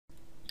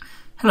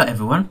Hello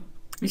everyone,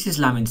 this is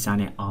Lamin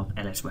Sane of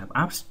LSWAT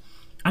apps,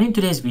 and in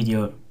today's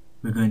video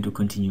we're going to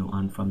continue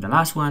on from the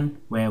last one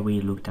where we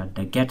looked at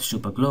the get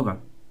super global.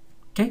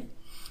 Okay,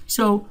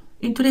 so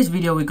in today's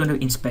video we're going to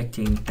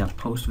inspecting the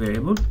post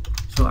variable.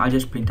 So I'll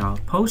just print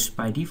out post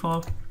by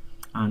default,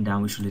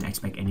 and we shouldn't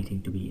expect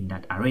anything to be in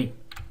that array.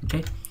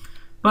 Okay,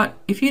 but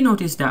if you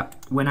notice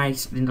that when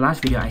in the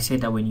last video I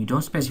said that when you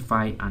don't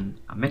specify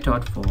a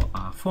method for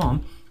a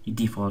form, it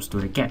defaults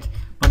to the get,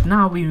 but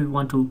now we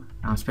want to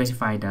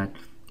specify that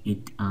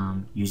it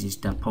uses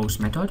the post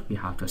method. We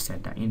have to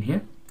set that in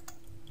here.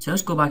 So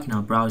let's go back in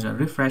our browser,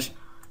 refresh,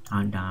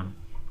 and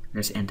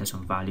let's enter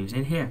some values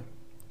in here.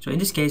 So in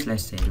this case,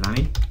 let's say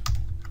Lamin,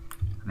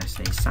 let's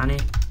say Sane,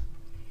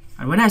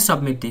 and when I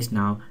submit this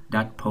now,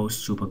 that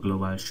post super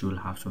global should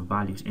have some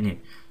values in it.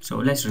 So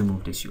let's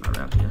remove this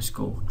URL. Let's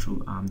go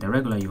through the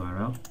regular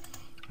URL,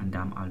 and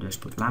I'll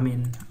just put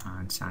Lamin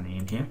and Sane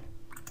in here.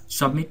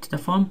 Submit the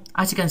form.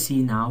 As you can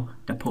see now,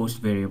 the post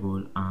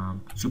variable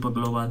super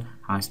global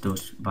has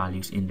those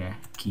values in there: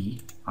 key,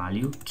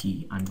 value,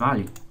 key, and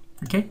value.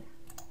 Okay,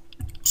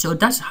 so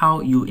that's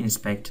how you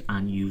inspect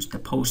and use the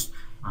post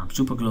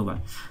super global.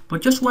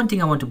 But just one thing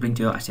I want to bring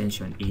to your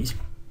attention is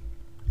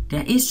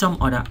there is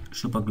some other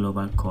super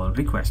global called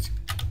request.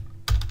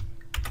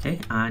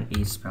 Okay, and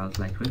it's spelled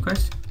like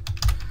request.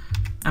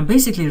 And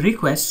basically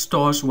request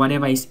stores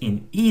whatever is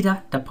in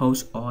either the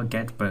post or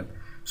get verb.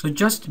 So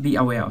just be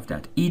aware of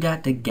that, either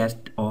the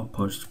get or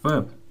post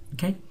verb.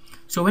 Okay,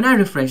 so when I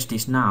refresh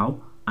this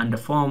now and the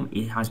form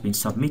it has been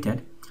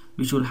submitted,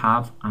 we should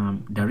have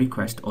the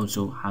request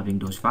also having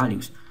those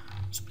values.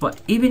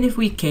 But even if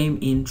we came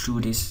in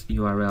through this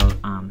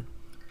URL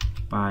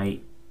by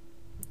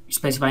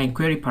specifying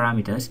query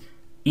parameters,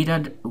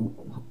 even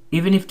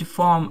if the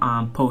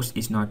form post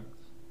is not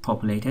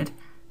populated,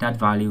 that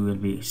value will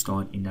be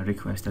stored in the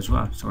request as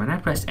well. So when I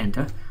press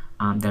enter,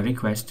 the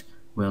request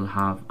will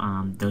have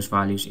those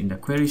values in the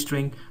query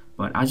string,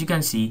 but as you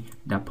can see,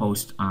 the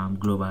post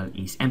global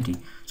is empty.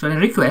 So the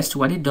request,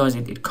 what it does,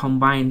 it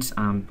combines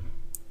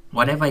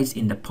whatever is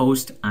in the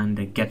post and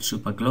the get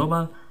super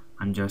global,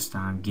 and just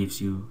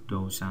gives you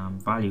those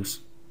values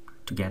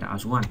together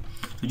as one.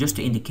 So just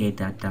to indicate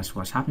that that's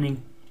what's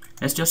happening,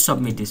 let's just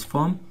submit this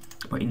form,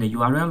 but in the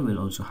URL we'll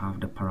also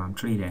have the param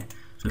tree there.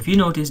 So if you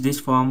notice,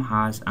 this form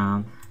has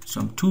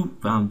some two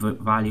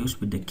values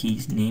with the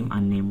keys name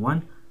and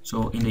name1.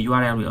 So in the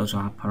URL we also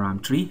have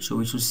param tree, so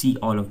we should see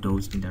all of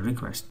those in the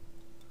request.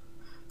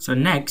 So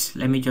next,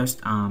 let me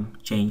just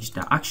change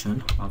the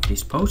action of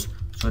this post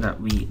so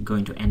that we're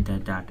going to enter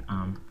that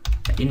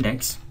the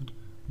index,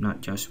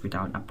 not just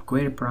without a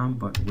query param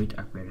but with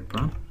a query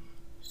param.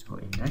 So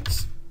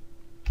index.php,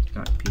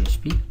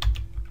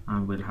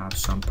 and we'll have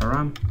some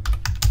param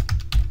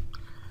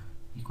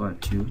equal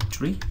to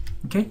 3.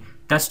 Okay,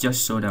 that's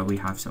just so that we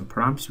have some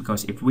params,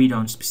 because if we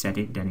don't set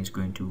it, then it's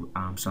going to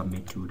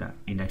submit to the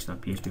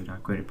index.php with our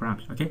query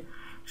params. Okay,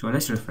 so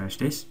let's refresh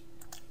this.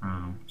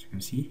 As you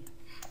can see,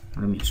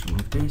 let me just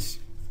remove this.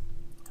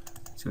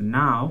 So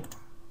now,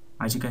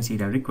 as you can see,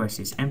 the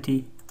request is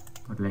empty,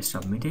 but let's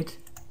submit it.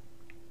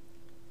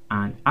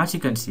 And as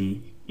you can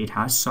see, it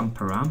has some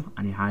param,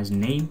 and it has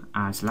name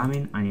as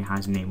Lamin, and it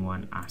has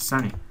name1 as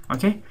Sane.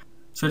 Okay,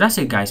 so that's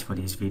it guys for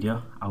this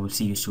video. I will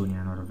see you soon in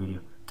another video.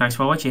 Thanks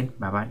for watching.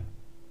 Bye bye.